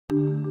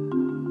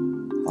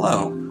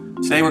Hello.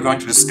 Today we're going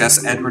to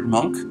discuss Edvard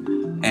Munch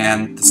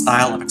and the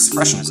style of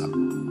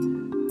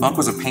Expressionism. Munch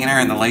was a painter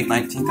in the late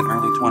 19th and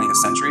early 20th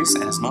centuries,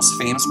 and his most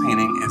famous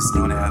painting is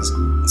known as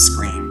The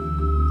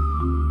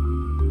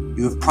Scream.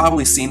 You have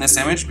probably seen this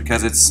image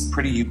because it's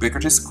pretty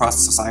ubiquitous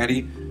across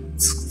society.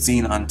 It's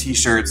seen on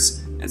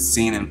t-shirts, it's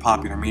seen in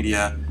popular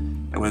media.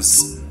 It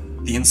was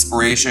the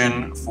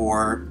inspiration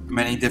for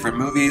many different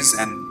movies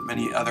and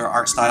many other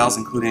art styles,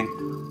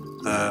 including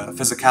the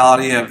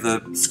physicality of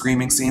the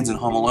screaming scenes in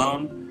Home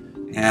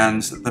Alone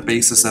and the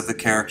basis of the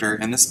character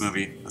in this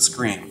movie, The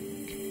Scream.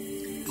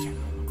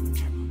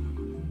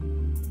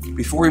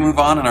 Before we move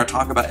on in our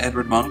talk about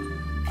Edvard Munch,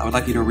 I would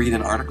like you to read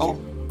an article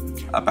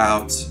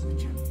about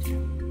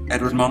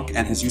Edvard Munch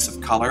and his use of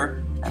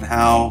color and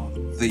how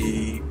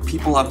the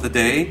people of the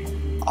day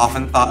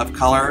often thought of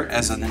color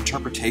as an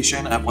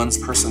interpretation of one's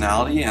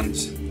personality and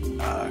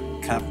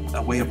kind of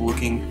a way of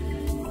looking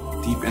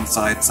deep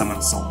inside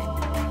someone's soul.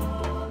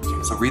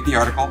 So read the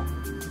article,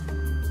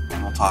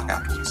 and we'll talk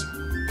afterwards.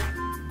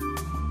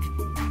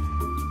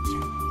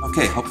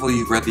 Okay, hopefully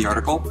you've read the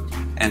article,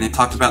 and it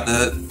talked about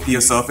the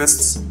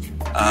Theosophists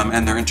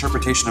and their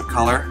interpretation of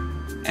color,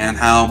 and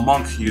how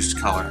Munch used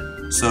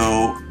color.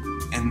 So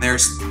in their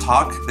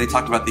talk, they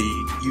talked about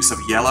the use of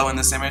yellow in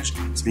this image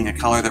as being a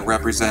color that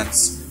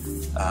represents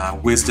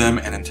wisdom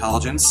and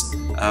intelligence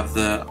of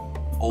the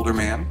older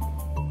man.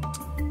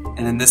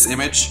 And in this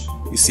image,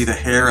 you see the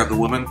hair of the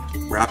woman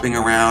wrapping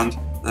around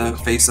the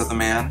face of the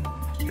man.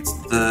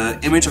 The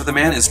image of the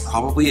man is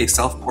probably a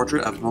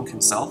self-portrait of Munch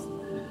himself,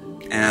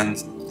 and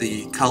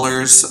the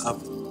colors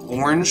of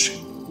orange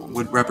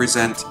would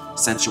represent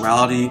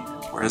sensuality,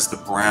 whereas the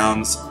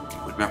browns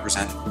would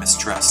represent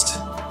mistrust.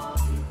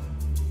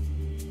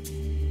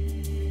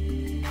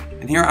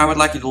 And here I would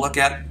like you to look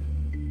at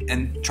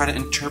and try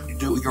to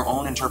do your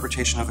own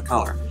interpretation of the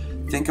color.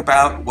 Think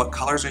about what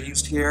colors are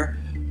used here,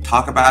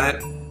 talk about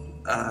it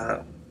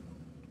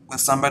with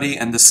somebody,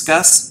 and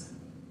discuss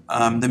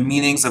the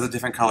meanings of the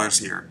different colors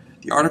here.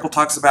 The article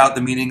talks about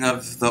the meaning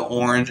of the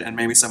orange and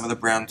maybe some of the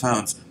brown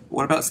tones. But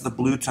what about the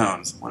blue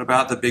tones? What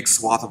about the big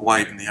swath of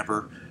white in the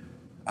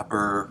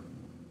upper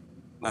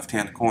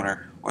left-hand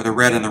corner, or the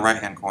red in the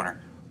right-hand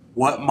corner?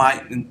 What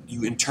might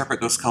you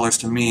interpret those colors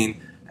to mean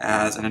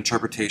as an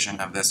interpretation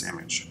of this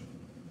image?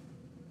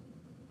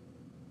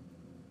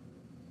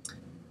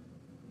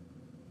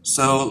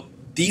 So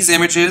these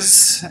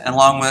images,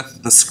 along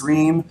with The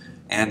Scream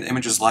and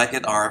images like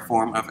it, are a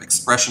form of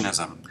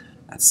Expressionism.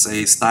 That's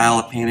a style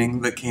of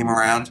painting that came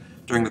around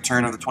during the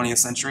turn of the 20th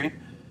century,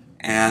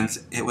 and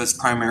it was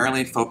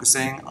primarily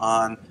focusing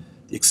on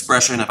the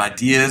expression of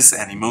ideas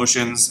and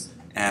emotions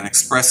and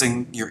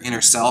expressing your inner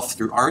self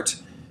through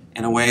art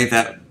in a way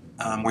that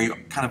where you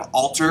kind of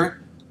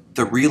alter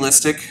the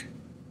realistic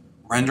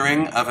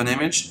rendering of an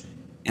image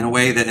in a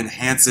way that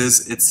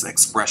enhances its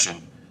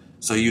expression.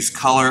 So use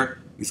color,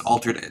 use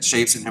altered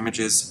shapes and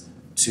images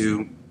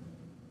to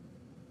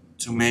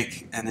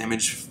make an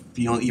image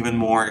feel even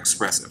more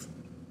expressive.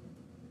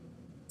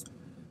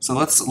 So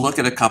let's look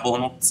at a couple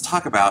and let's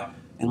talk about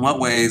in what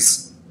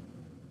ways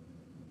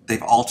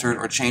they've altered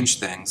or changed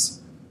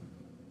things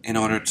in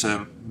order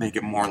to make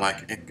it more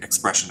like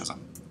Expressionism.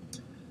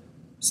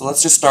 So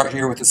let's just start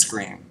here with The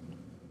Scream.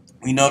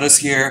 We notice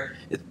here,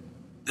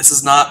 this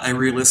is not a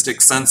realistic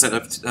sunset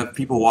of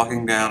people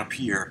walking down a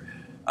pier.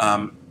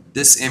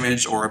 This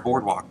image, or a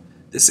boardwalk,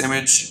 this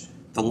image,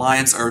 the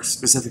lines are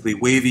specifically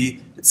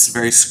wavy, it's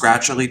very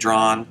scratchily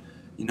drawn.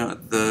 You know,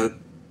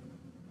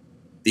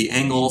 the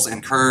angles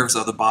and curves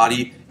of the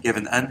body give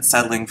an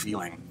unsettling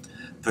feeling.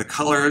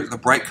 The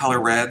bright color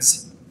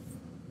reds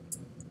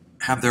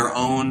have their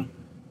own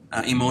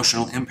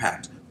emotional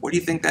impact. What do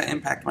you think that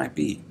impact might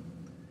be?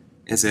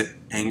 Is it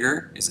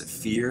anger? Is it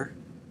fear?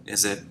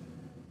 Is it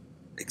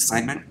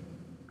excitement?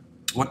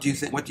 What do you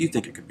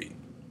think it could be?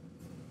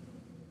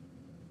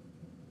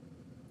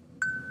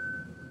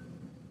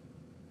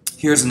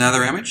 Here's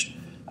another image.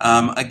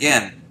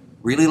 Again,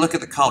 really look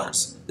at the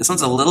colors. This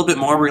one's a little bit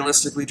more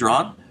realistically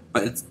drawn,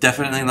 but it's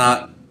definitely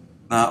not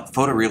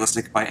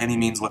photorealistic by any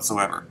means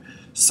whatsoever.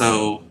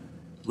 So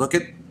look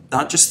at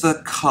not just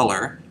the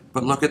color,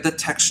 but look at the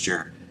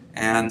texture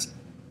and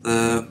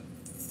the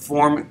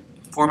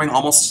forming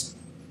almost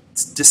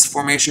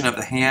disformation of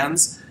the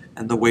hands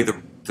and the way the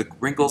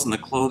wrinkles in the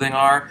clothing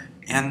are,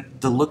 and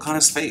the look on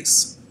his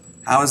face.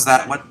 How is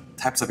that? What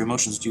types of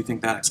emotions do you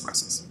think that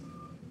expresses?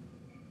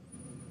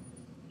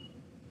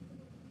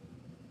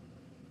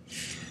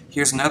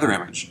 Here's another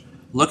image.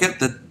 Look at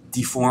the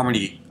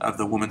deformity of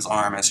the woman's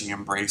arm as she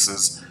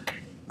embraces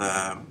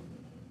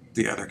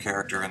the other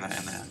character in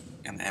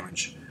the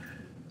image.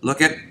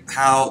 Look at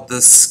how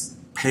this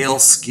pale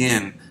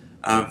skin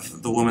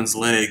of the woman's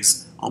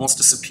legs almost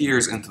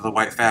disappears into the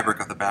white fabric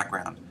of the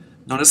background.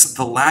 Notice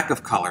the lack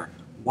of color.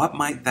 What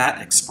might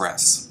that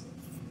express?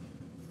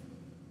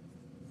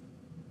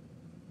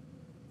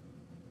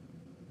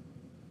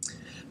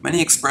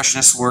 Many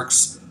Expressionist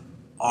works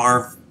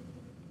are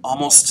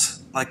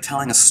almost like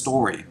telling a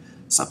story.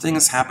 Something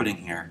is happening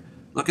here.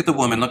 Look at the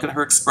woman, look at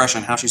her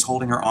expression, how she's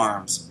holding her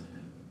arms.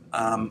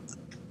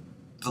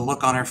 the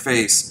look on her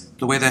face,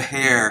 the way the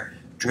hair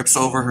drips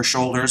over her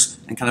shoulders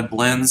and kind of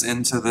blends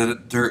into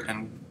the dirt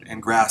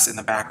and grass in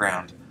the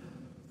background.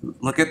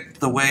 Look at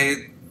the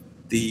way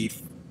the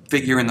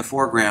figure in the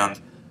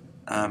foreground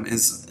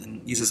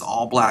uses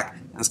all black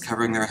and is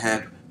covering their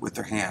head with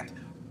their hand.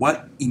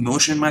 What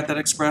emotion might that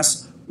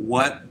express?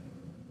 What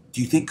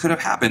do you think could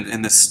have happened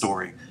in this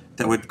story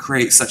that would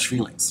create such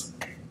feelings?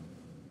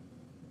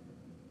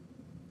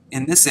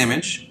 In this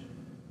image,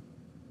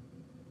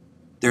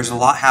 there's a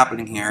lot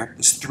happening here.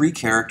 There's 3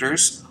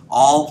 characters,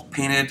 all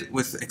painted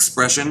with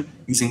expression,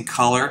 using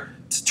color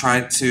to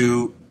try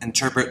to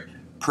interpret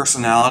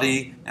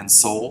personality and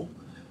soul,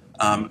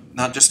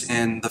 not just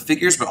in the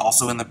figures, but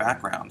also in the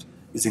background,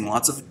 using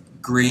lots of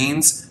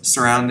greens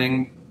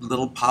surrounding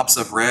little pops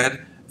of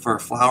red for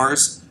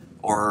flowers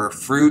or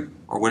fruit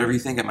or whatever you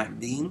think it might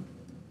mean.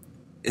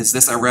 Is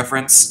this a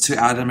reference to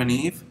Adam and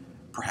Eve?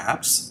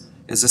 Perhaps.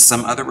 Is this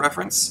some other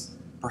reference?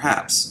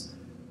 Perhaps.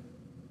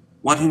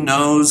 One who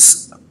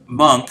knows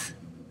Monk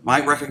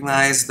might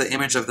recognize the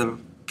image of the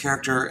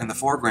character in the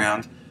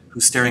foreground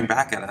who's staring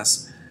back at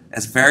us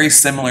as very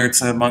similar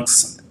to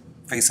Monk's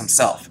face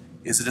himself.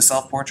 Is it a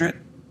self-portrait?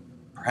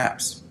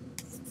 Perhaps.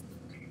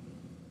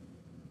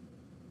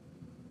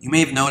 You may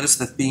have noticed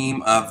the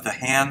theme of the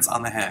hands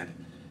on the head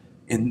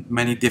in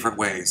many different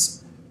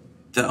ways.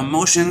 The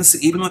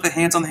emotions, even with the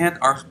hands on the head,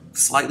 are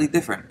slightly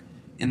different.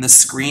 In the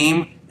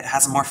Scream, it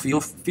has a more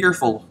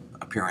fearful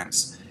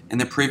appearance. In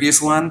the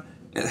previous one,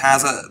 it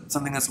has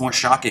something that's more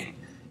shocking.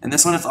 In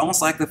this one, it's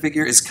almost like the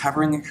figure is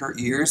covering her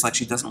ears, like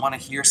she doesn't want to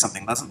hear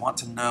something, doesn't want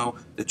to know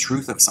the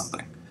truth of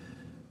something.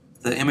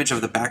 The image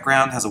of the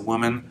background has a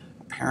woman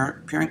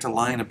appearing to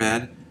lie in a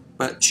bed,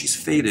 but she's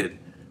faded.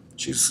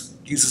 She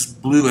uses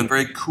blue and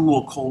very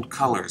cool, cold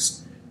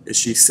colors. Is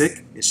she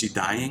sick? Is she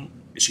dying?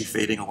 Is she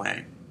fading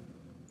away?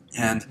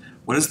 And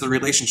what is the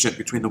relationship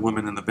between the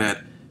woman in the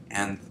bed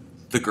and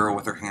the girl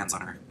with her hands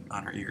on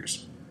her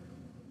ears?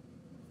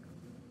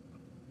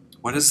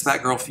 What is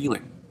that girl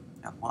feeling,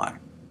 and why?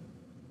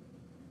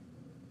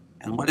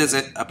 And what is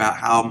it about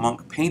how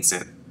Monk paints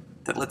it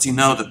that lets you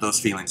know that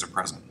those feelings are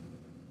present?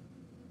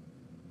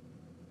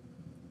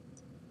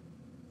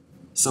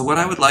 So what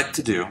I would like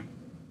to do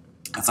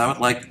is I would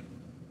like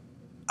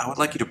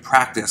you to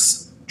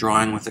practice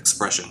drawing with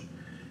expression.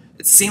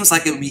 It seems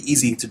like it would be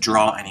easy to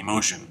draw an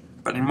emotion,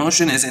 but an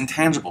emotion is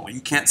intangible.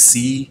 You can't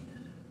see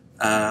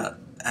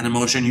an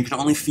emotion, you can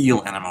only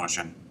feel an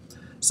emotion.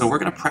 So we're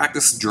going to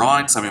practice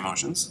drawing some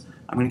emotions.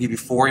 I'm going to give you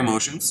 4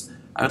 emotions.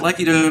 I would like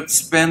you to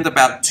spend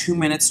about 2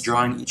 minutes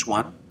drawing each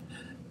one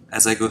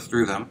as I go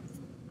through them.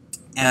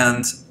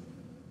 And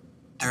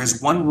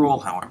there's one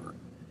rule, however.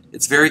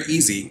 It's very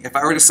easy. If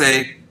I were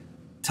to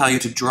tell you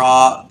to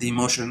draw the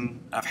emotion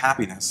of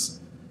happiness,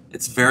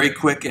 it's very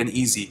quick and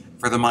easy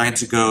for the mind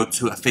to go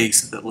to a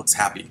face that looks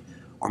happy,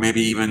 or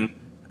maybe even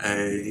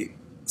a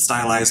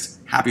stylized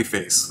happy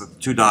face with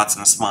 2 dots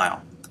and a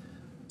smile.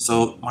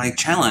 So my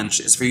challenge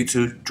is for you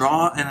to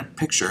draw a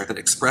picture that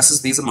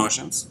expresses these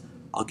emotions.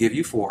 I'll give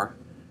you 4,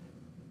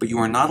 but you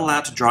are not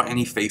allowed to draw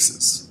any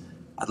faces.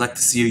 I'd like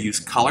to see you use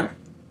color.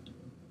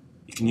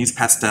 You can use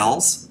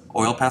pastels,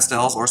 oil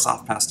pastels or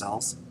soft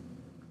pastels.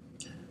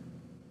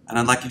 And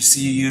I'd like you to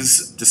see you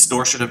use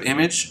distortion of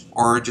image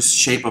or just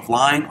shape of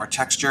line or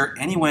texture,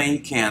 any way you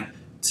can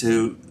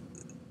to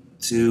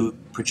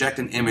project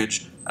an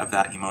image of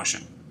that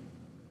emotion.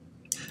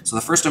 So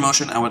the first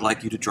emotion I would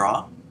like you to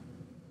draw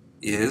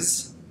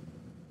is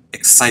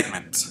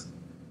excitement.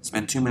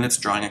 Spend 2 minutes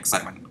drawing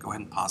excitement. Go ahead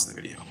and pause the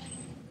video.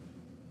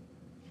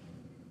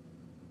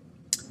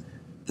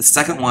 The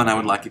second one I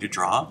would like you to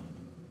draw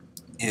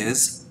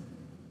is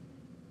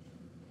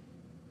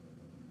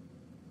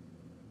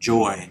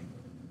joy.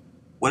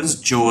 What does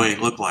joy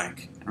look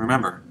like? And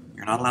remember,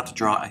 you're not allowed to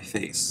draw a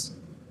face.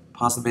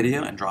 Pause the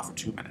video and draw for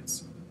 2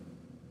 minutes.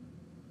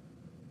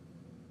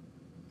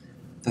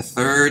 The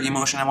third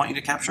emotion I want you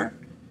to capture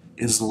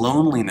is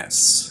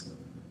loneliness.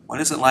 What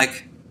does it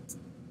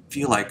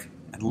feel like,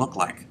 and look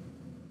like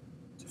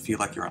to feel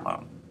like you're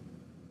alone?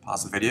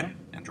 Pause the video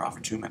and draw for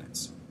 2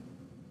 minutes.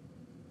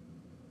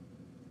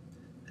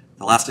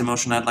 The last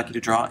emotion I'd like you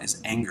to draw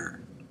is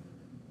anger.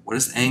 What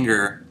does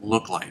anger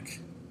look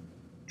like?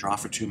 Draw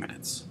for 2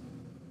 minutes.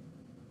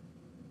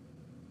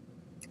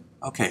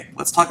 Okay,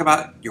 let's talk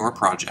about your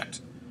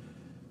project.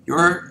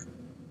 Your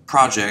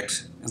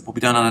project will be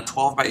done on a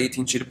 12 by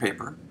 18 sheet of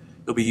paper.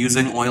 You'll be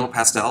using oil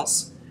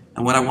pastels.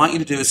 And what I want you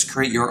to do is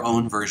create your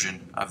own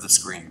version of the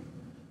Scream.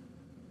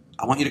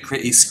 I want you to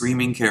create a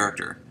screaming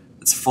character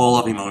that's full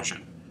of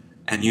emotion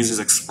and uses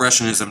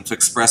Expressionism to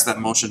express that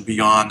emotion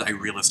beyond a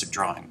realistic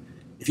drawing.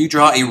 If you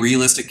draw a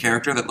realistic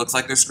character that looks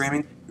like they're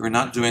screaming, you are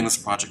not doing this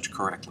project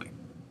correctly.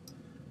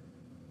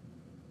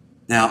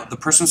 Now, the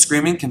person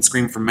screaming can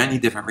scream for many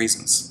different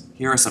reasons.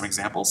 Here are some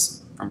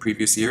examples from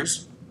previous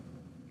years.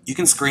 You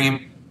can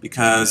scream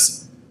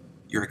because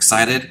you're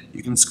excited.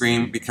 You can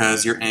scream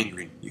because you're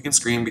angry. You can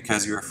scream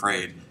because you're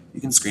afraid.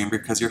 You can scream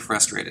because you're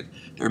frustrated.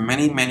 There are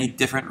many, many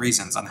different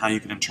reasons on how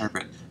you can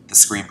interpret the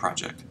Scream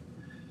project.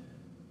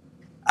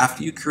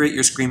 After you create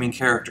your screaming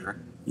character,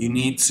 you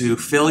need to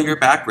fill your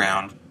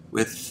background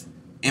with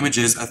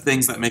images of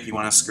things that make you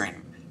want to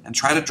scream, and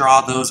try to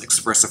draw those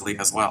expressively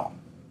as well.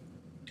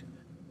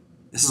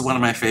 This is one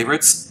of my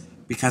favorites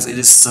because it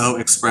is so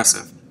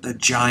expressive. The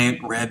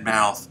giant red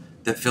mouth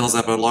that fills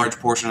up a large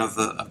portion of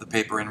the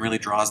paper and really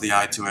draws the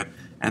eye to it,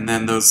 and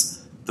then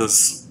those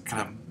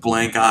kind of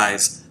blank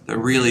eyes that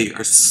really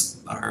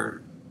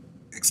are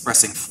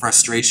expressing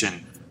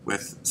frustration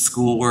with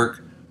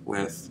schoolwork,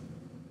 with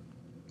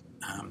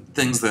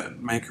things that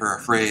make her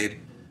afraid.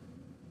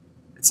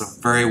 It's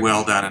a very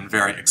well done and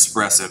very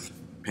expressive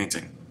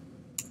painting.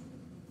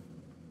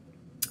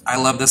 I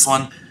love this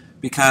one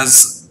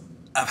because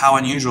of how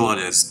unusual it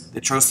is. They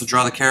chose to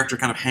draw the character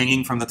kind of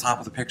hanging from the top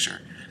of the picture.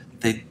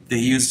 They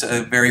used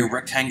a very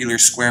rectangular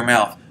square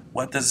mouth.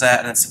 What does that,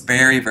 and it's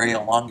very, very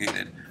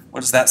elongated. What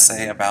does that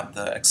say about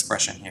the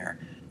expression here?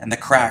 And the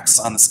cracks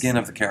on the skin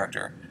of the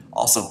character,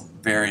 also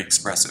very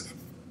expressive.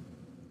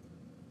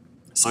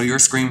 So your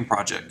Scream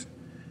project.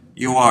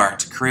 You are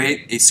to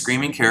create a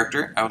screaming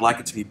character. I would like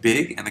it to be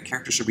big, and the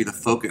character should be the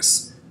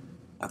focus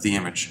of the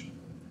image.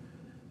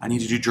 I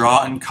need you to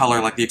draw and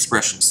color like the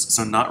Expressionists.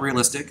 So not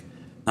realistic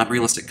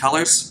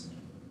colors,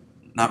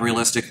 not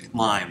realistic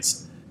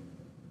lines.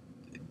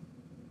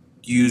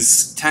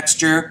 Use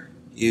texture,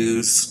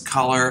 use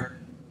color,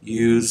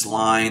 use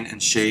line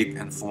and shape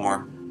and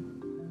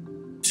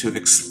form to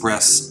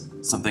express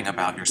something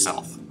about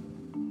yourself.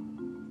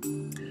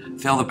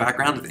 Fill the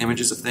background with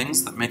images of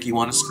things that make you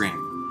want to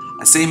scream.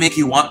 I say make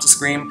you want to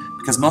scream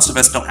because most of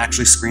us don't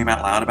actually scream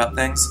out loud about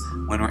things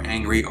when we're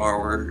angry or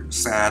we're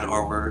sad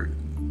or we're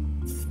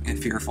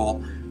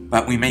fearful,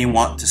 but we may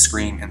want to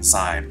scream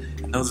inside.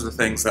 And those are the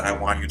things that I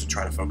want you to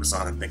try to focus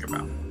on and think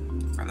about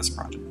for this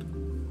project.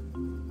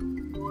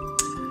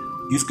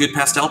 Use good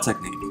pastel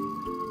technique.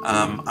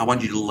 I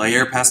want you to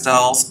layer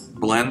pastels,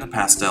 blend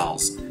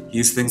pastels.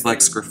 Use things like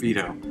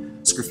sgraffito.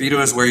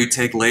 Sgraffito is where you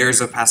take layers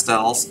of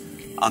pastels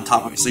on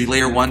top of it. So you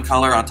layer one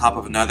color on top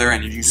of another,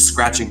 and you use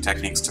scratching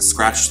techniques to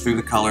scratch through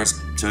the colors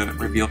to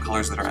reveal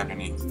colors that are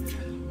underneath.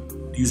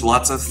 Use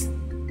lots of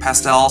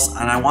pastels,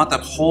 and I want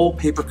that whole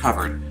paper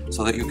covered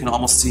so that you can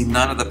almost see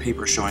none of the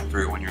paper showing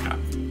through when you're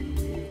done.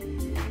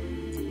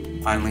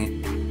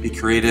 Finally, be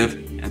creative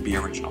and be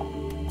original.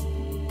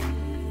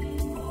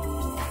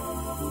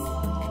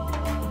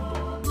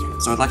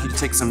 So I'd like you to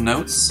take some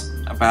notes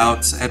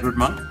about Edward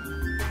Munch.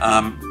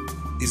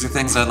 These are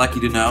things I'd like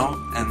you to know,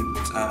 and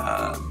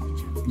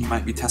you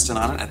might be tested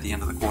on it at the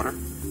end of the quarter.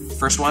 The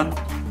first one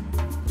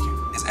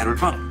is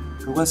Edward Munch.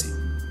 Who was he?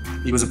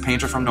 He was a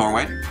painter from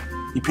Norway.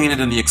 He painted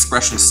in the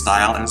Expressionist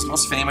style, and his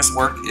most famous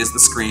work is The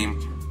Scream,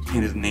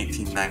 painted in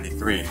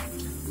 1893.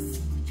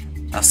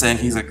 Now, saying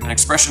he's an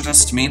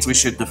Expressionist means we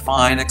should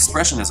define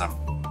Expressionism.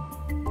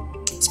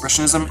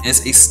 Expressionism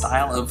is a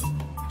style of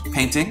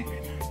painting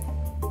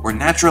where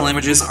natural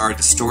images are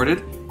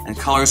distorted and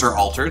colors are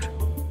altered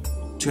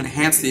to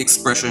enhance the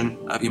expression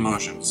of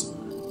emotions.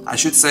 I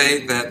should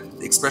say that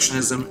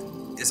Expressionism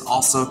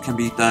also can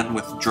be done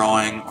with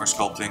drawing or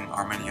sculpting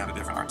or many other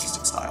different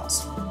artistic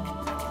styles.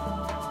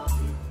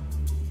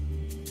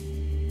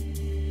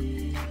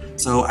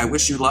 So I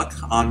wish you luck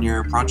on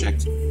your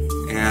project,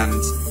 and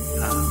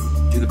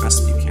do the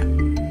best you can.